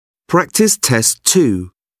Practice Test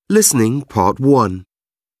 2, Listening Part 1.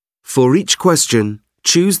 For each question,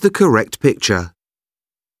 choose the correct picture.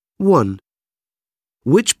 1.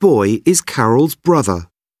 Which boy is Carol's brother?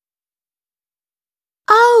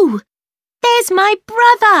 Oh, there's my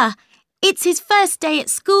brother! It's his first day at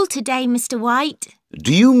school today, Mr. White.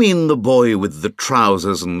 Do you mean the boy with the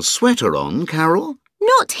trousers and sweater on, Carol?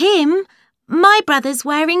 Not him. My brother's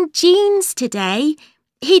wearing jeans today.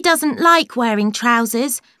 He doesn't like wearing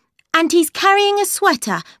trousers, and he's carrying a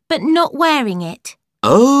sweater but not wearing it.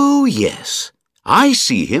 Oh, yes. I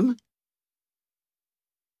see him.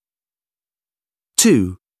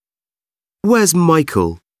 2. Where's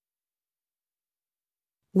Michael?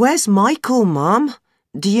 Where's Michael, Mum?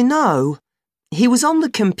 Do you know? He was on the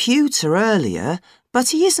computer earlier,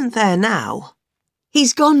 but he isn't there now.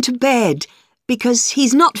 He's gone to bed because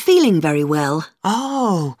he's not feeling very well.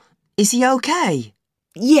 Oh, is he okay?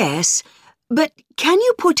 Yes, but can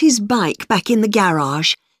you put his bike back in the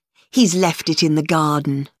garage? He's left it in the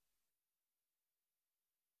garden.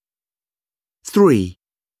 3.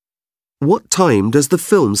 What time does the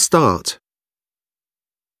film start?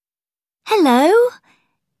 Hello,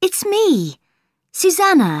 it's me,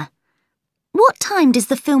 Susanna. What time does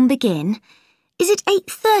the film begin? Is it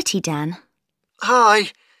 8:30, Dan?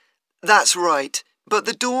 Hi. That's right, but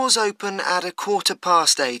the doors open at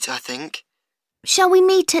 8:15, I think. Shall we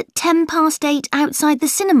meet at 8:10 outside the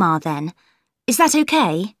cinema then? Is that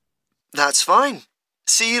okay? That's fine.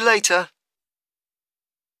 See you later.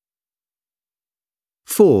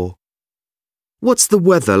 4. What's the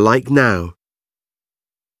weather like now?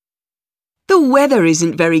 The weather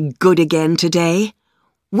isn't very good again today.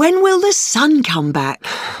 When will the sun come back?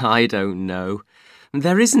 I don't know.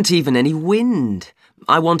 There isn't even any wind.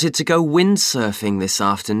 I wanted to go windsurfing this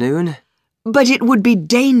afternoon. But it would be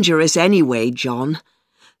dangerous anyway, John.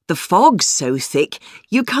 The fog's so thick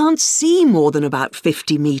you can't see more than about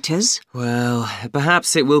 50 metres. Well,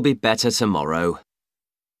 perhaps it will be better tomorrow.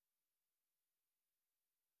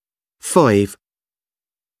 5.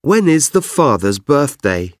 When is the father's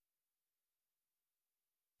birthday?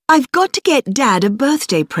 I've got to get Dad a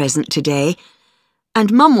birthday present today,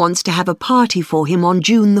 and Mum wants to have a party for him on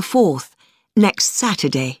June the 4th, next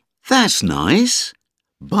Saturday. That's nice.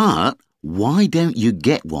 But why don't you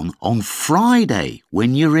get one on Friday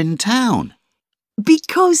when you're in town?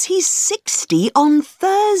 Because he's 60 on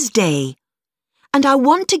Thursday, and I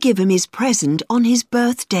want to give him his present on his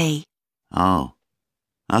birthday. Oh,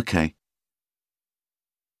 OK.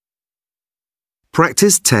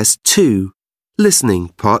 Practice Test 2, Listening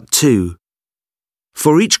Part 2.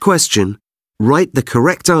 For each question, write the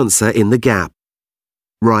correct answer in the gap.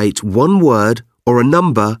 Write one word or a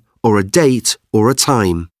number or a date or a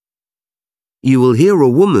time. You will hear a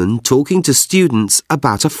woman talking to students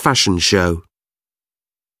about a fashion show.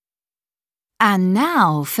 And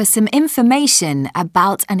now for some information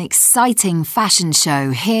about an exciting fashion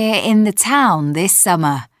show here in the town this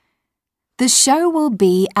summer. The show will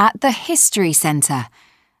be at the History Centre.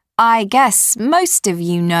 I guess most of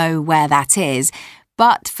you know where that is,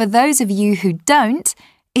 but for those of you who don't,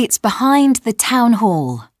 it's behind the town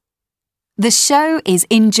hall. The show is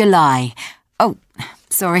in July. Oh,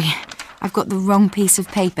 sorry, I've got the wrong piece of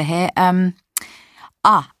paper here.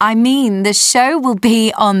 I mean the show will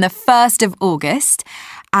be on the 1st of August,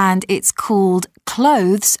 and it's called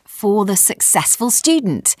Clothes for the Successful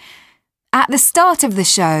Student. At the start of the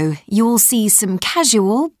show, you'll see some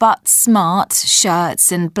casual but smart shirts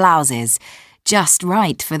and blouses, just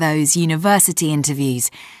right for those university interviews.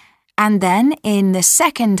 And then, in the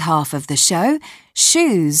second half of the show,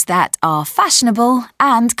 shoes that are fashionable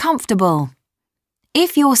and comfortable.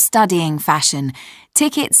 If you're studying fashion,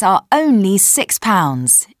 tickets are only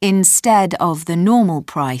 £6 instead of the normal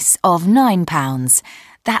price of £9.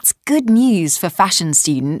 That's good news for fashion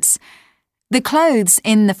students. The clothes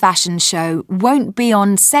in the fashion show won't be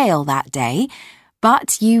on sale that day,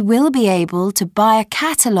 but you will be able to buy a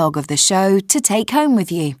catalogue of the show to take home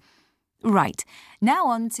with you. Right, now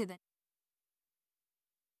on to the...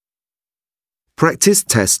 Practice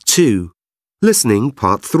Test 2, Listening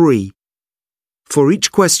Part 3. For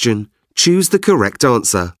each question, choose the correct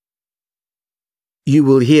answer. You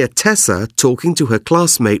will hear Tessa talking to her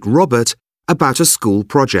classmate Robert about a school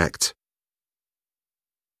project.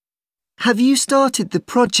 Have you started the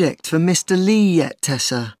project for Mr. Lee yet,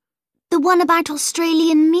 Tessa? The one about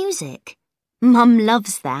Australian music. Mum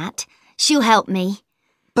loves that. She'll help me.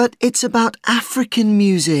 But it's about African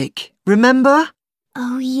music, remember?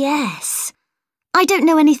 Oh, yes. I don't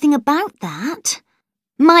know anything about that.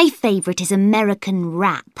 My favourite is American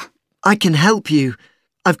rap. I can help you.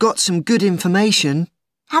 I've got some good information.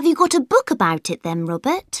 Have you got a book about it then,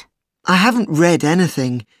 Robert? I haven't read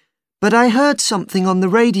anything, but I heard something on the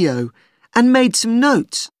radio and made some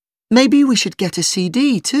notes. Maybe we should get a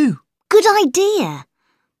CD too. Good idea.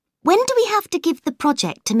 When do we have to give the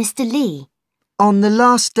project to Mr. Lee? On the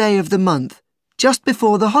last day of the month, just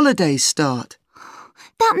before the holidays start.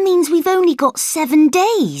 That means we've only got 7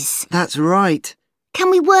 days. That's right. Can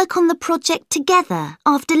we work on the project together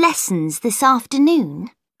after lessons this afternoon?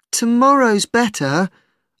 Tomorrow's better.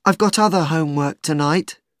 I've got other homework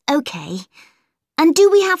tonight. OK. And do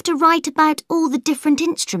we have to write about all the different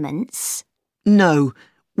instruments? No,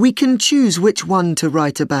 we can choose which one to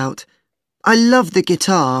write about. I love the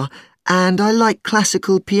guitar and I like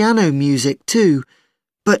classical piano music too,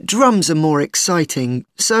 but drums are more exciting,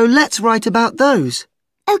 so let's write about those.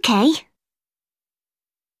 OK.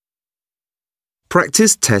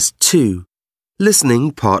 Practice Test 2.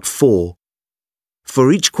 Listening Part 4.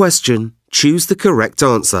 For each question, choose the correct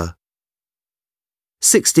answer.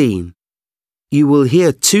 16. You will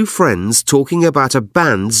hear two friends talking about a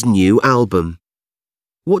band's new album.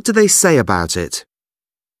 What do they say about it?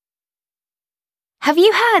 Have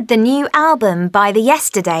you heard the new album by the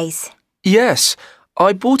Yesterdays? Yes,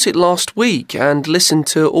 I bought it last week and listened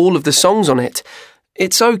to all of the songs on it.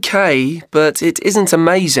 It's okay, but it isn't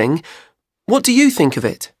amazing. What do you think of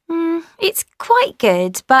it? It's quite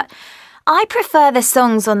good, but I prefer the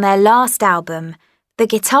songs on their last album. The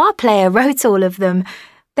guitar player wrote all of them.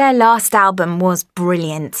 Their last album was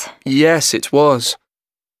brilliant. Yes, it was.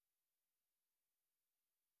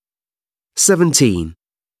 17.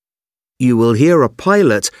 You will hear a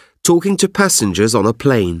pilot talking to passengers on a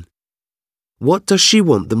plane. What does she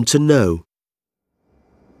want them to know?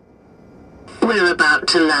 We're about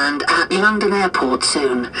to land at London Airport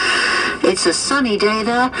soon. It's a sunny day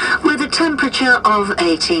there with a temperature of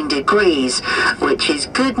 18 degrees, which is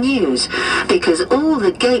good news because all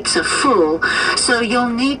the gates are full, so you'll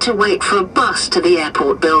need to wait for a bus to the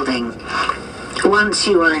airport building. Once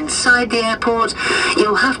you are inside the airport,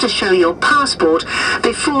 you'll have to show your passport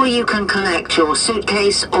before you can collect your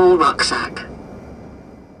suitcase or rucksack.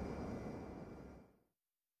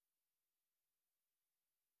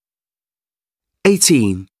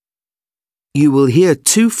 "18. You will hear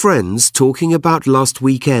two friends talking about last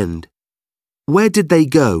weekend. Where did they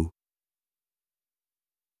go?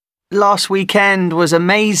 Last weekend was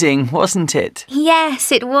amazing, wasn't it?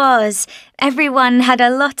 Yes, it was. Everyone had a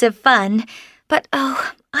lot of fun. But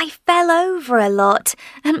I fell over a lot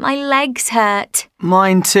and my legs hurt.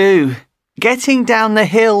 Mine too. Getting down the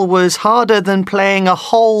hill was harder than playing a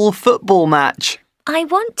whole football match. I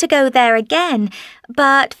want to go there again,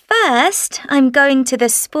 but first I'm going to the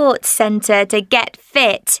sports centre to get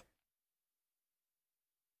fit.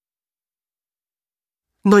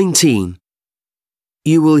 19.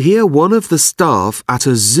 You will hear one of the staff at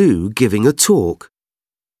a zoo giving a talk.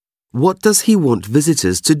 What does he want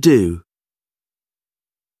visitors to do?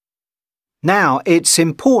 Now, it's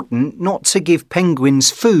important not to give penguins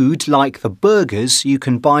food like the burgers you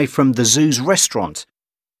can buy from the zoo's restaurant.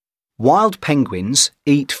 Wild penguins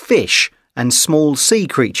eat fish and small sea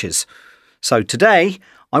creatures. So today,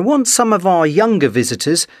 I want some of our younger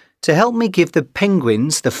visitors to help me give the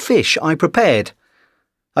penguins the fish I prepared.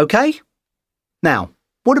 OK? Now,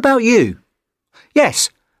 what about you? Yes,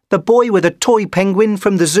 the boy with a toy penguin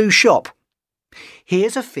from the zoo shop.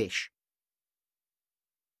 Here's a fish.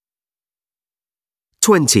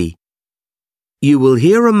 20. You will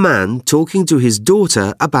hear a man talking to his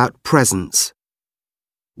daughter about presents.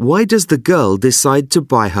 Why does the girl decide to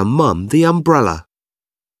buy her mum the umbrella?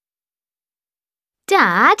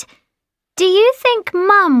 Dad, do you think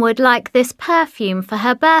Mum would like this perfume for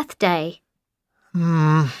her birthday?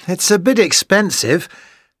 It's a bit expensive.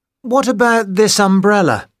 What about this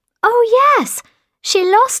umbrella? Oh, yes. She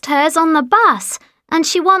lost hers on the bus and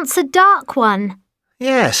she wants a dark one.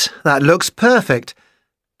 Yes, that looks perfect.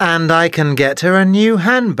 And I can get her a new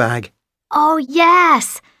handbag. Oh,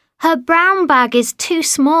 yes. Her brown bag is too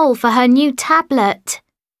small for her new tablet.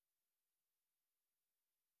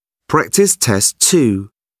 Practice Test 2.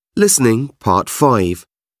 Listening Part 5.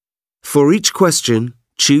 For each question,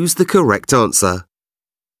 choose the correct answer.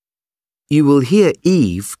 You will hear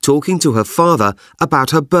Eve talking to her father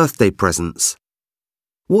about her birthday presents.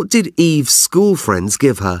 What did Eve's school friends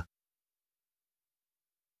give her?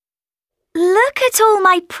 Look at all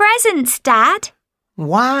my presents, Dad.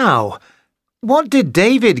 Wow! What did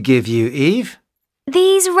David give you, Eve?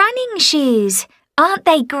 These running shoes. Aren't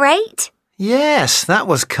they great? Yes, that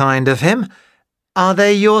was kind of him. Are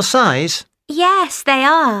they your size? Yes, they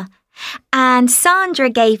are. And Sandra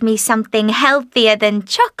gave me something healthier than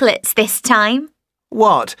chocolates this time.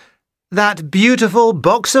 What? That beautiful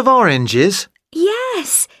box of oranges?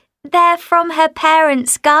 Yes, They're from her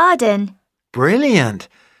parents' garden. Brilliant.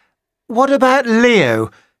 What about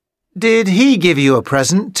Leo? Did he give you a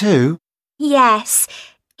present too? Yes.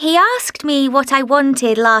 He asked me what I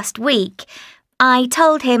wanted last week. I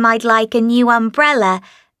told him I'd like a new umbrella,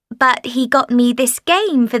 but he got me this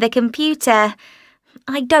game for the computer.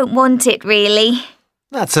 I don't want it really.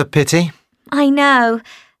 That's a pity. I know.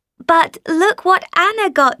 But look what Anna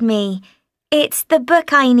got me. It's the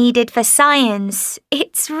book I needed for science.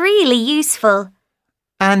 It's really useful.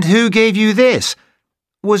 And who gave you this?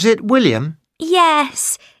 Was it William?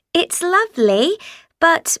 Yes, it's lovely,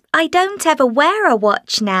 but I don't ever wear a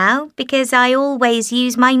watch now because I always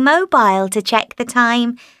use my mobile to check the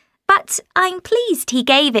time. But I'm pleased he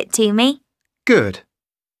gave it to me. Good.